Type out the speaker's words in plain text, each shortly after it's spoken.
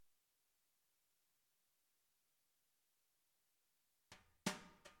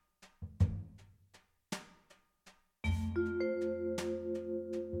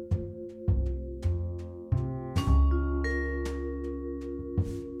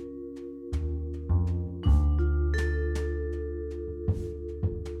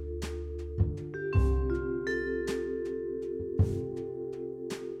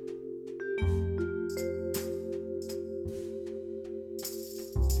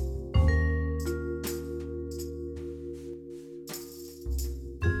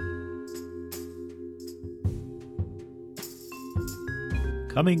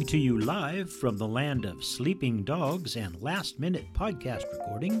Coming to you live from the land of sleeping dogs and last-minute podcast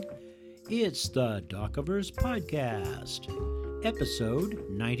recording, it's the Docovers Podcast, episode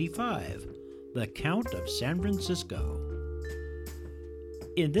 95, The Count of San Francisco.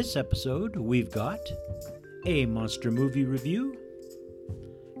 In this episode, we've got a monster movie review,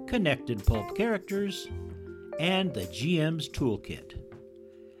 connected pulp characters, and the GM's Toolkit.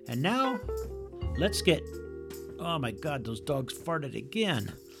 And now, let's get... Oh my God, those dogs farted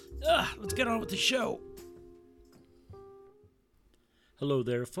again. Let's get on with the show. Hello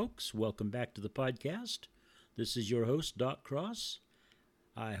there, folks. Welcome back to the podcast. This is your host, Doc Cross.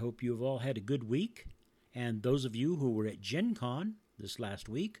 I hope you have all had a good week. And those of you who were at Gen Con this last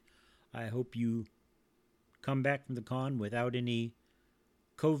week, I hope you come back from the con without any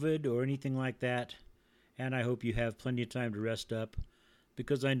COVID or anything like that. And I hope you have plenty of time to rest up,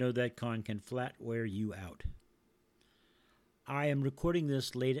 because I know that con can flat wear you out. I am recording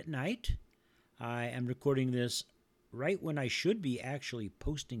this late at night. I am recording this right when I should be actually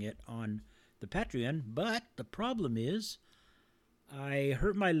posting it on the Patreon, but the problem is I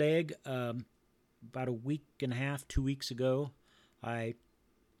hurt my leg about a week and a half, 2 weeks ago. I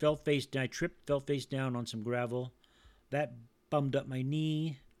tripped, fell face down on some gravel. That bummed up my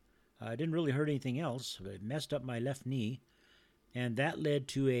knee. I didn't really hurt anything else, but it messed up my left knee. And that led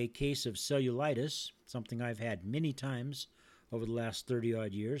to a case of cellulitis, something I've had many times over the last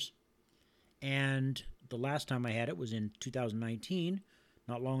 30-odd years. And the last time I had it was in 2019,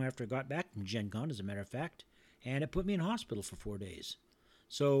 not long after I got back from Gen Con, as a matter of fact, and it put me in hospital for 4 days.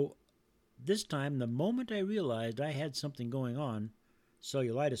 So this time, the moment I realized I had something going on,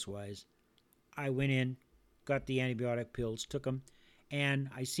 cellulitis-wise, I went in, got the antibiotic pills, took them, and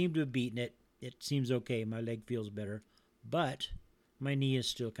I seem to have beaten it. It seems okay. My leg feels better, but my knee is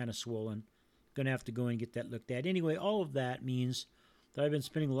still kind of swollen. Going to have to go and get that looked at. Anyway, all of that means that I've been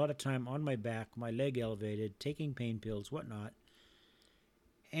spending a lot of time on my back, my leg elevated, taking pain pills, whatnot.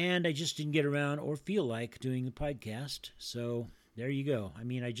 And I just didn't get around or feel like doing the podcast. So there you go. I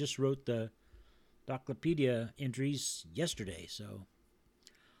mean, I just wrote the Doclopedia entries yesterday. So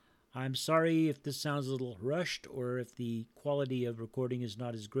I'm sorry if this sounds a little rushed or if the quality of recording is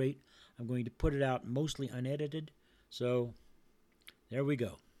not as great. I'm going to put it out mostly unedited. So there we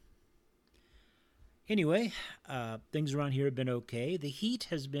go. Anyway, things around here have been okay. The heat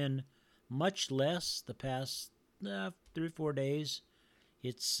has been much less the past 3 or 4 days.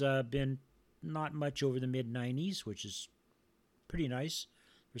 It's been not much over the mid-90s, which is pretty nice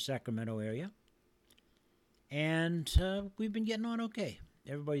for Sacramento area. And we've been getting on okay.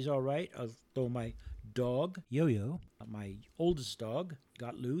 Everybody's all right, although my dog, Yo-Yo, my oldest dog,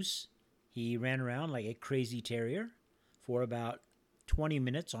 got loose. He ran around like a crazy terrier for about 20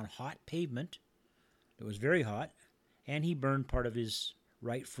 minutes on hot pavement. It was very hot, and he burned part of his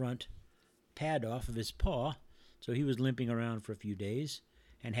right front pad off of his paw, so he was limping around for a few days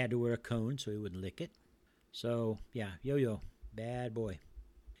and had to wear a cone so he wouldn't lick it. So, yeah, Yo-Yo, bad boy.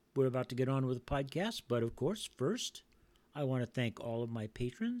 We're about to get on with the podcast, but of course, first, I want to thank all of my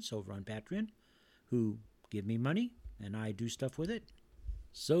patrons over on Patreon who give me money, and I do stuff with it.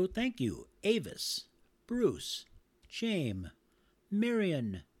 So thank you, Avis, Bruce, James,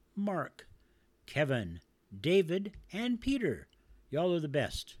 Marion, Mark, Kevin, David, and Peter. Y'all are the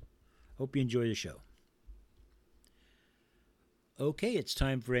best. Hope you enjoy the show. Okay, it's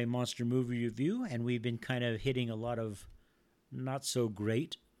time for a monster movie review, and we've been kind of hitting a lot of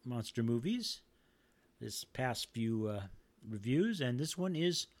not-so-great monster movies this past few reviews, and this one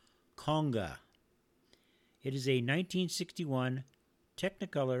is Conga. It is a 1961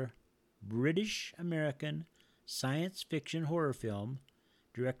 Technicolor British-American science fiction horror film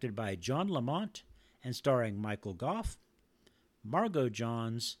directed by John Lamont and starring Michael Gough, Margot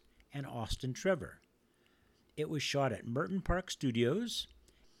Johns, and Austin Trevor. It was shot at Merton Park Studios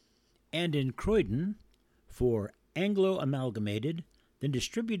and in Croydon for Anglo Amalgamated, then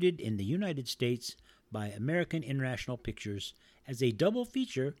distributed in the United States by American International Pictures as a double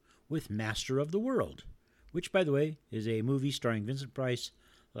feature with Master of the World, which, by the way, is a movie starring Vincent Price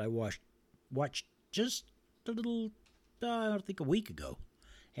that I watched just a little, I think a week ago.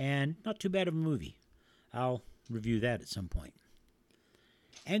 And not too bad of a movie. I'll review that at some point.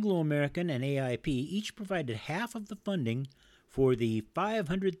 Anglo-American and AIP each provided half of the funding for the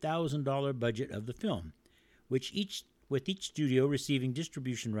 $500,000 budget of the film, with each studio receiving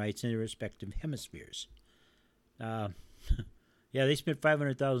distribution rights in their respective hemispheres. Yeah, they spent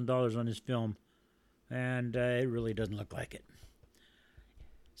 $500,000 on this film, and it really doesn't look like it.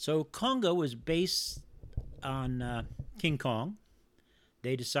 So Conga was based on King Kong.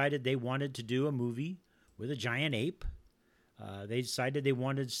 They decided they wanted to do a movie with a giant ape. They decided they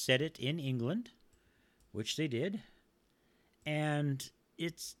wanted to set it in England, which they did. And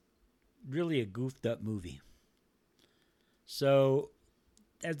it's really a goofed up movie. So,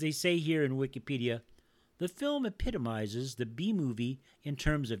 as they say here in Wikipedia, the film epitomizes the B-movie in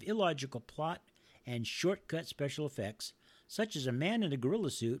terms of illogical plot and shortcut special effects, such as a man in a gorilla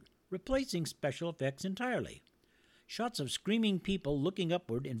suit replacing special effects entirely. Shots of screaming people looking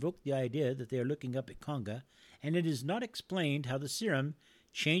upward invoke the idea that they are looking up at Konga, and it is not explained how the serum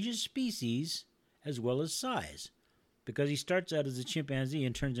changes species as well as size, because he starts out as a chimpanzee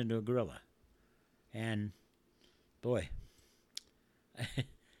and turns into a gorilla. And, boy,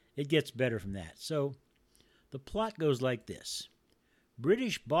 it gets better from that. So, the plot goes like this.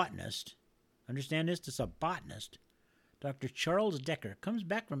 British botanist, understand this, it's a botanist, Dr. Charles Decker, comes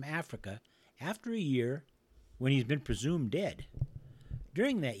back from Africa after a year when he's been presumed dead.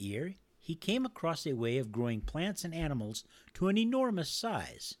 During that year, he came across a way of growing plants and animals to an enormous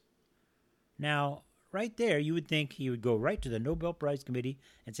size. Now, right there, you would think he would go right to the Nobel Prize Committee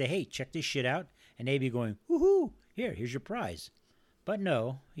and say, hey, check this shit out, and they'd be going, woohoo, here's your prize. But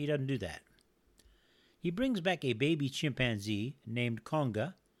no, he doesn't do that. He brings back a baby chimpanzee named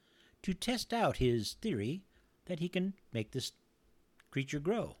Konga to test out his theory that he can make this creature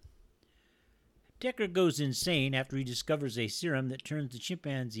grow. Decker goes insane after he discovers a serum that turns the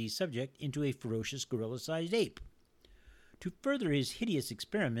chimpanzee subject into a ferocious gorilla-sized ape. To further his hideous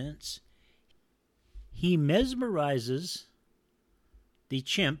experiments, he mesmerizes the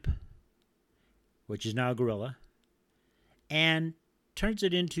chimp, which is now a gorilla, and turns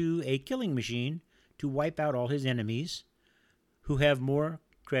it into a killing machine to wipe out all his enemies who have more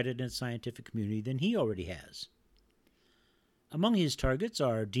credit in the scientific community than he already has. Among his targets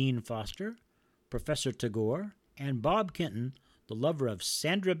are Dean Foster, Professor Tagore, and Bob Kenton, the lover of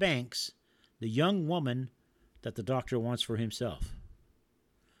Sandra Banks, the young woman that the Doctor wants for himself.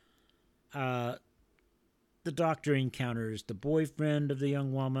 The Doctor encounters the boyfriend of the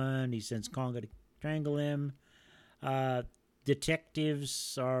young woman. He sends Konga to strangle him.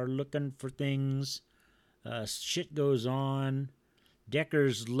 Detectives are looking for things. Shit goes on.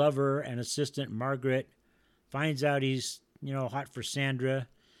 Decker's lover and assistant, Margaret, finds out he's, hot for Sandra,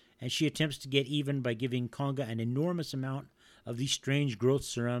 and she attempts to get even by giving Konga an enormous amount of the strange growth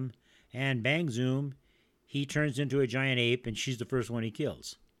serum, and bang zoom, he turns into a giant ape, and she's the first one he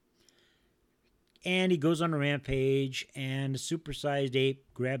kills. And he goes on a rampage, and the supersized ape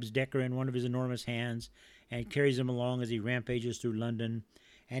grabs Decker in one of his enormous hands and carries him along as he rampages through London.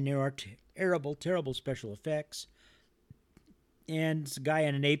 And there are terrible, terrible special effects. And it's a guy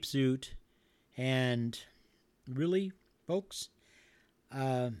in an ape suit. And really, folks,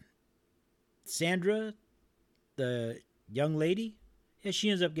 Sandra, the young lady, she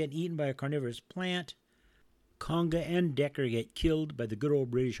ends up getting eaten by a carnivorous plant. Konga and Decker get killed by the good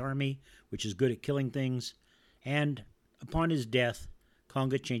old British Army, which is good at killing things. And upon his death,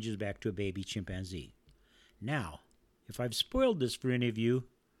 Konga changes back to a baby chimpanzee. Now, if I've spoiled this for any of you,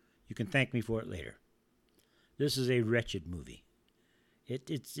 you can thank me for it later. This is a wretched movie.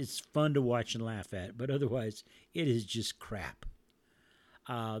 It's fun to watch and laugh at, but otherwise, it is just crap.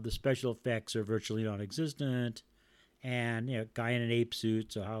 The special effects are virtually non-existent, and guy in an ape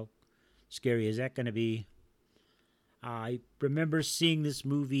suit, so how scary is that going to be? I remember seeing this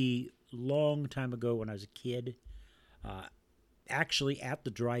movie a long time ago when I was a kid, actually at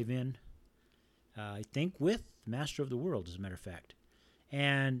the drive-in, I think with Master of the World, as a matter of fact.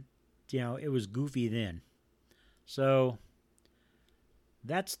 And, it was goofy then. So,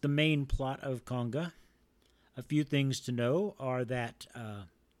 that's the main plot of Konga. A few things to know are that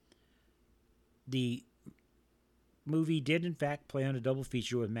the movie did, in fact, play on a double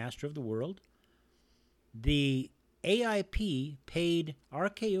feature with Master of the World. The AIP paid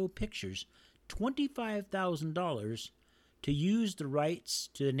RKO Pictures $25,000 to use the rights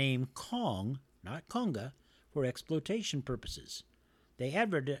to the name Kong, not Konga, for exploitation purposes. They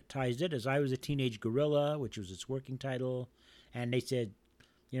advertised it as I Was a Teenage Gorilla, which was its working title, and they said,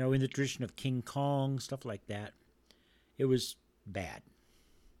 in the tradition of King Kong, stuff like that. It was bad.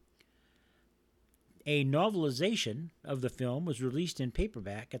 A novelization of the film was released in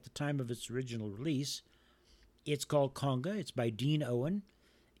paperback at the time of its original release. It's called Konga. It's by Dean Owen.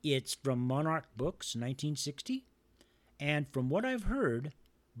 It's from Monarch Books, 1960. And from what I've heard,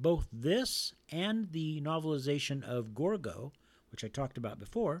 both this and the novelization of Gorgo, which I talked about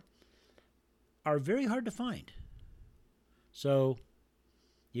before, are very hard to find. So,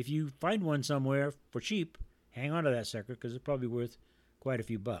 if you find one somewhere for cheap, hang on to that sucker because it's probably worth quite a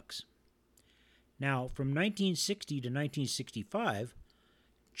few bucks. Now, from 1960 to 1965,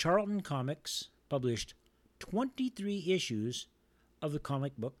 Charlton Comics published 23 issues of the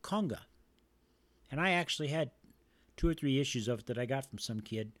comic book Conga. And I actually had 2 or 3 issues of it that I got from some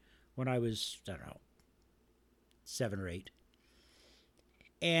kid when I was, 7 or 8.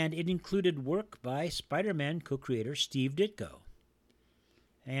 And it included work by Spider-Man co-creator Steve Ditko.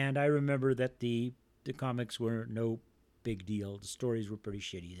 And I remember that the comics were no big deal. The stories were pretty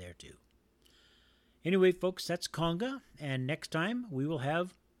shitty there too. Anyway, folks, that's Conga, and next time we will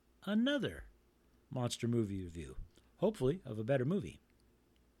have another monster movie review, hopefully of a better movie.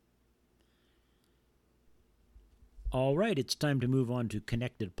 All right, it's time to move on to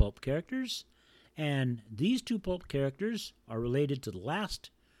connected pulp characters, and these 2 pulp characters are related to the last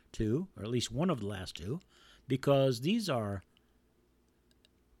 2, or at least one of the last 2, because these are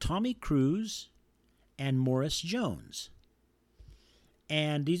Tommy Cruise and Morris Jones.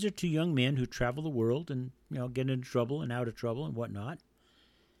 And these are 2 young men who travel the world and, get into trouble and out of trouble and whatnot.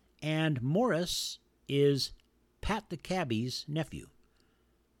 And Morris is Pat the Cabbie's nephew.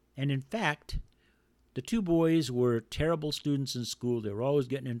 And in fact, the 2 boys were terrible students in school. They were always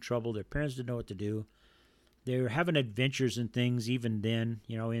getting in trouble. Their parents didn't know what to do. They were having adventures and things even then,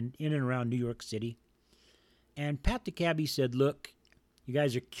 in and around New York City. And Pat the Cabbie said, look, you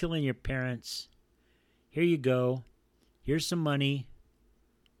guys are killing your parents. Here you go. Here's some money.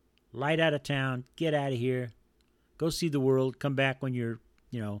 Light out of town. Get out of here. Go see the world. Come back when you're,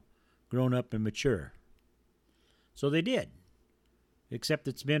 grown up and mature. So they did. Except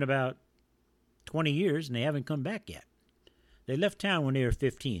it's been about 20 years and they haven't come back yet. They left town when they were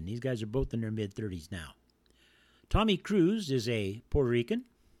 15. These guys are both in their mid-30s now. Tommy Cruise is a Puerto Rican.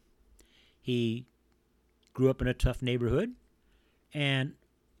 He grew up in a tough neighborhood. And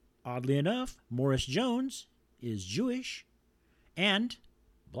oddly enough, Morris Jones is Jewish and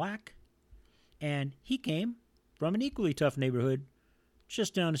black. And he came from an equally tough neighborhood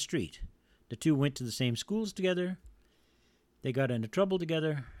just down the street. The 2 went to the same schools together. They got into trouble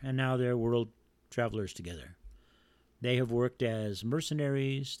together, and now they're world travelers together. They have worked as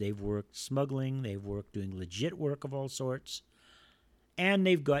mercenaries, they've worked smuggling, they've worked doing legit work of all sorts, and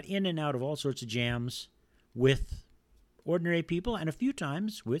they've got in and out of all sorts of jams with ordinary people, and a few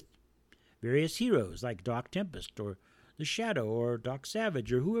times with various heroes like Doc Tempest or the Shadow or Doc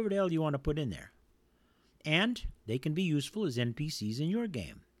Savage or whoever the hell you want to put in there. And they can be useful as NPCs in your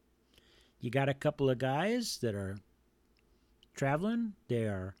game. You got a couple of guys that are traveling. They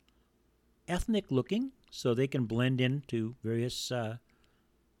are ethnic looking, so they can blend into various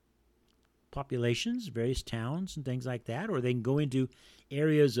populations, various towns and things like that. Or they can go into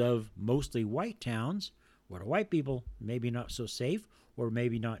areas of mostly white towns where the white people maybe not so safe or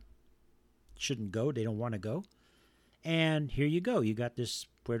maybe not shouldn't go. They don't want to go. And here you go. You got this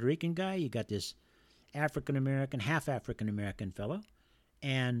Puerto Rican guy. You got this African-American, half African-American fellow.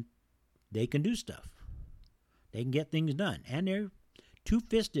 And they can do stuff. They can get things done. And they're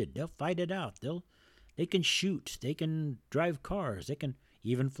two-fisted. They'll fight it out. They can shoot. They can drive cars. They can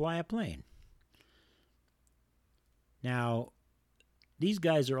even fly a plane. Now, these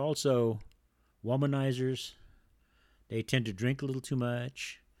guys are also womanizers. They tend to drink a little too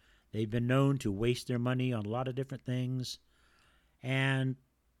much. They've been known to waste their money on a lot of different things. And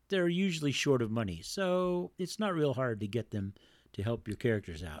they're usually short of money. So it's not real hard to get them to help your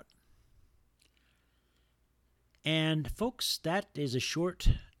characters out. And folks, that is a short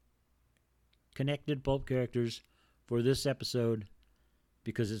connected pulp characters for this episode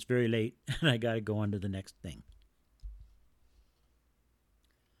because it's very late and I got to go on to the next thing.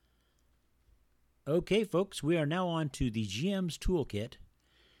 Okay, folks, we are now on to the GM's Toolkit.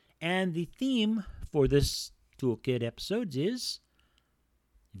 And the theme for this Toolkit episodes is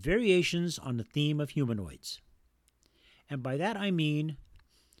variations on the theme of humanoids. And by that I mean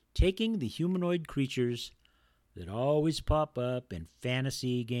taking the humanoid creatures that always pop up in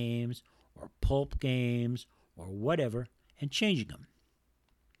fantasy games or pulp games or whatever and changing them.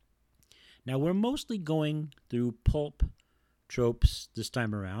 Now we're mostly going through pulp tropes this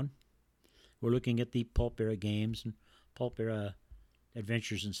time around. We're looking at the pulp era games and pulp era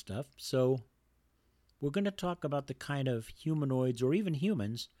adventures and stuff. So we're going to talk about the kind of humanoids or even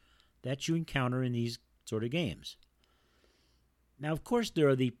humans that you encounter in these sort of games. Now, of course, there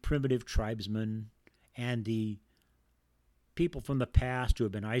are the primitive tribesmen and the people from the past who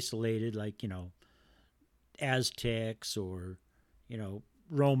have been isolated, like, Aztecs or,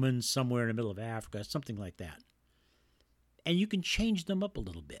 Romans somewhere in the middle of Africa, something like that. And you can change them up a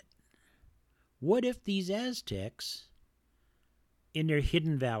little bit. What if these Aztecs, in their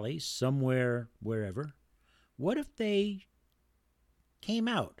hidden valleys, somewhere, wherever, what if they came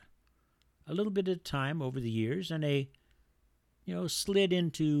out a little bit at a time over the years and they, slid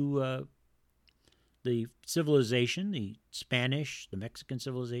into the civilization, the Spanish, the Mexican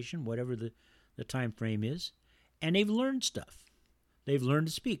civilization, whatever the time frame is, and they've learned stuff. They've learned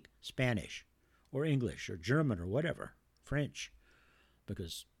to speak Spanish or English or German or whatever, French,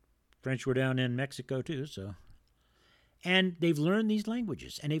 because French were down in Mexico too, so. And they've learned these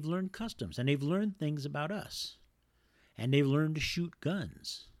languages, and they've learned customs, and they've learned things about us, and they've learned to shoot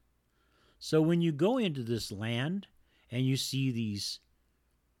guns. So when you go into this land and you see these,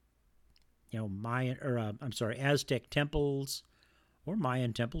 Aztec temples or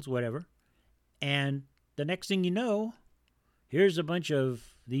Mayan temples, whatever, and the next thing you know, here's a bunch of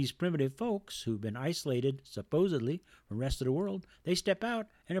these primitive folks who've been isolated, supposedly, from the rest of the world. They step out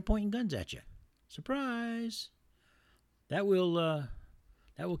and are pointing guns at you. Surprise! That will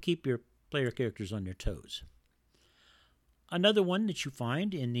keep your player characters on their toes. Another one that you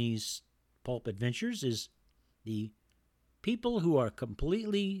find in these pulp adventures is the people who are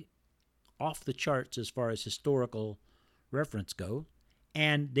completely off the charts as far as historical reference go,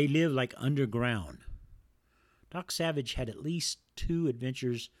 and they live like underground. Doc Savage had at least 2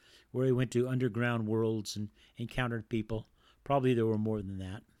 adventures where he went to underground worlds and encountered people. Probably there were more than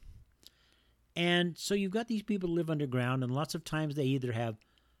that. And so you've got these people who live underground, and lots of times they either have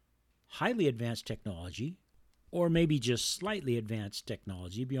highly advanced technology or maybe just slightly advanced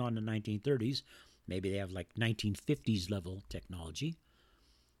technology beyond the 1930s. Maybe they have like 1950s level technology.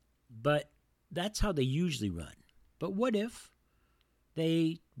 But that's how they usually run. But what if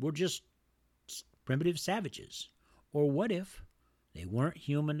they were just primitive savages? Or what if they weren't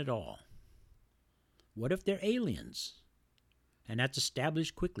human at all? What if they're aliens? And that's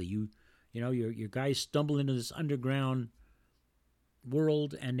established quickly. Your guys stumble into this underground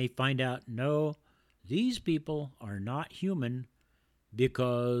world and they find out, no, these people are not human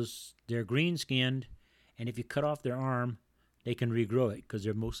because they're green-skinned, and if you cut off their arm, they can regrow it because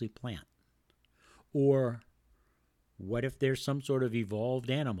they're mostly plant. Or what if there's some sort of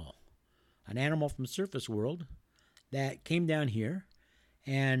evolved animal, an animal from surface world that came down here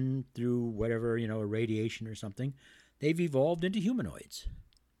and through whatever, irradiation or something, they've evolved into humanoids.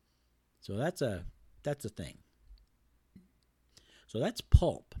 So that's a thing. So that's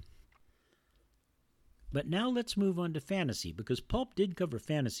pulp. But now let's move on to fantasy, because pulp did cover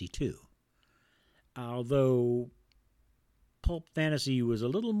fantasy too. Although pulp fantasy was a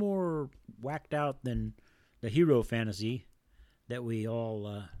little more whacked out than the hero fantasy that we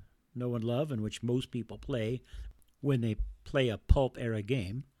all know and love, and which most people play when they play a pulp era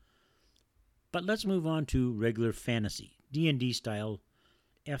game. But let's move on to regular fantasy, D&D style,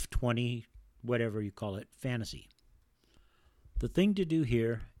 F20, whatever you call it, fantasy. The thing to do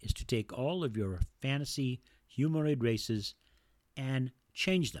here is to take all of your fantasy humanoid races and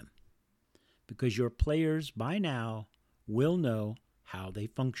change them, because your players by now will know how they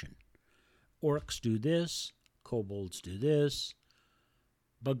function. Orcs do this, kobolds do this,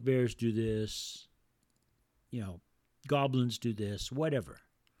 bugbears do this, goblins do this, whatever.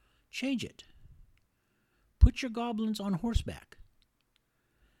 Change it. Put your goblins on horseback.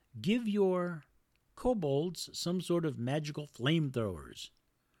 Give your kobolds some sort of magical flamethrowers,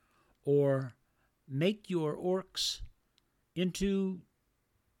 or make your orcs into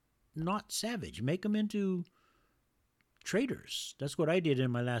not savage. Make them into traders. That's what I did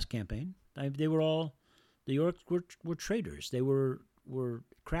in my last campaign. The orcs were traders. They were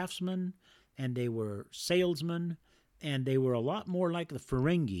craftsmen, and they were salesmen, and they were a lot more like the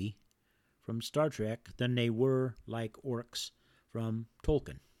Ferengi from Star Trek than they were like orcs from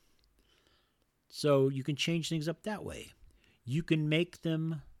Tolkien. So you can change things up that way. You can make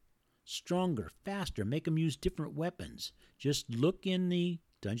them stronger, faster, make them use different weapons. Just look in the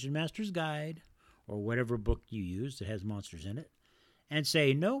Dungeon Master's Guide or whatever book you use that has monsters in it and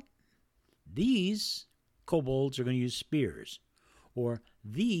say, nope, these kobolds are going to use spears, or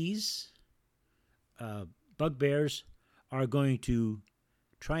these bugbears are going to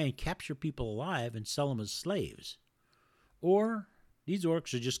try and capture people alive and sell them as slaves, or these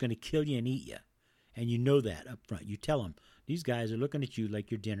orcs are just going to kill you and eat you. And you know that up front. You tell them, these guys are looking at you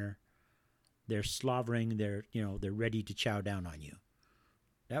like your dinner. They're slavering. They're ready to chow down on you.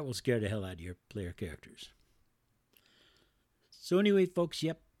 That will scare the hell out of your player characters. So anyway, folks,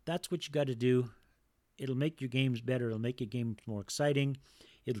 yep, that's what you got to do. It'll make your games better. It'll make your games more exciting.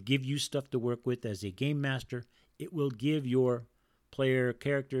 It'll give you stuff to work with as a game master. It will give your player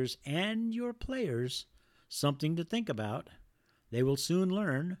characters and your players something to think about. They will soon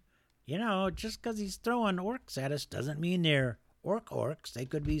learn, just because he's throwing orcs at us doesn't mean they're orcs. They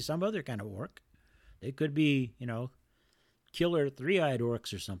could be some other kind of orc. They could be, killer three-eyed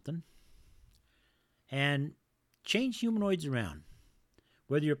orcs or something. And change humanoids around.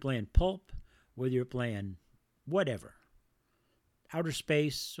 Whether you're playing pulp, whether you're playing whatever. Outer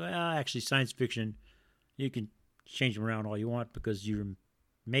space, well, actually science fiction, you can change them around all you want because you're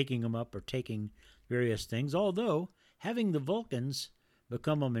making them up or taking various things. Although, having the Vulcans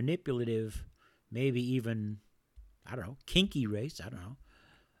become a manipulative, maybe even, kinky race,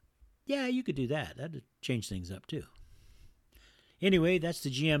 Yeah, you could do that. That'd change things up too. Anyway, that's the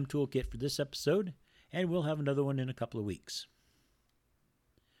GM Toolkit for this episode, and we'll have another one in a couple of weeks.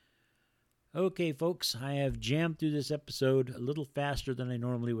 Okay, folks, I have jammed through this episode a little faster than I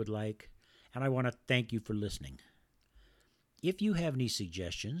normally would like, and I want to thank you for listening. If you have any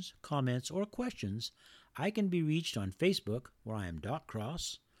suggestions, comments, or questions, I can be reached on Facebook, where I am Doc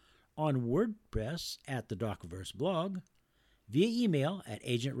Cross, on WordPress at the Docverse blog, via email at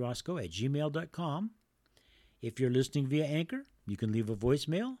agentroscoe@gmail.com. If you're listening via Anchor, you can leave a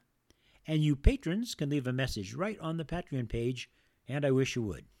voicemail, and you patrons can leave a message right on the Patreon page, and I wish you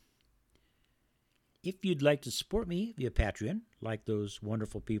would. If you'd like to support me via Patreon, like those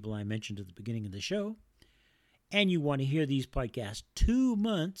wonderful people I mentioned at the beginning of the show, and you want to hear these podcasts 2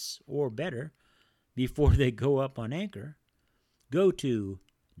 months or better before they go up on Anchor, go to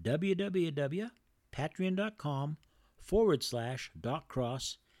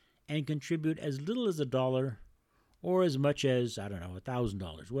www.patreon.com/DocCross and contribute as little as $1 or as much as,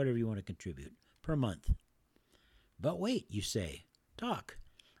 $1,000, whatever you want to contribute per month. But wait, you say, Doc,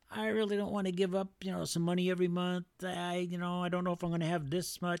 I really don't want to give up, some money every month. I don't know if I'm going to have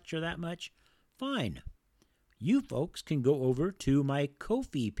this much or that much. Fine. You folks can go over to my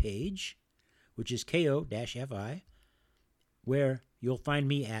Ko-fi page, which is ko-fi, where you'll find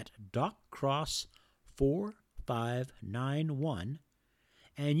me at DocCross4591,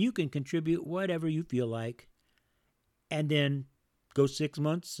 and you can contribute whatever you feel like, and then go 6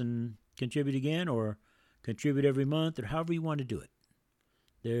 months and contribute again, or contribute every month, or however you want to do it.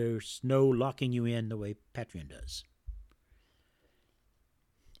 There's no locking you in the way Patreon does.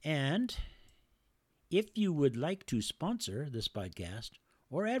 And if you would like to sponsor this podcast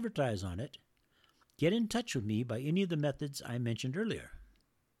or advertise on it, get in touch with me by any of the methods I mentioned earlier.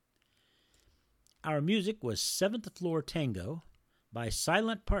 Our music was Seventh Floor Tango by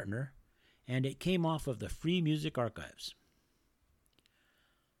Silent Partner, and it came off of the Free Music Archives.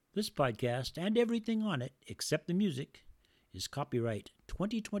 This podcast and everything on it, except the music, is copyright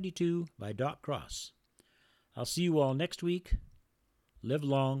 2022 by Doc Cross. I'll see you all next week. Live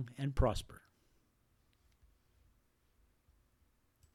long and prosper.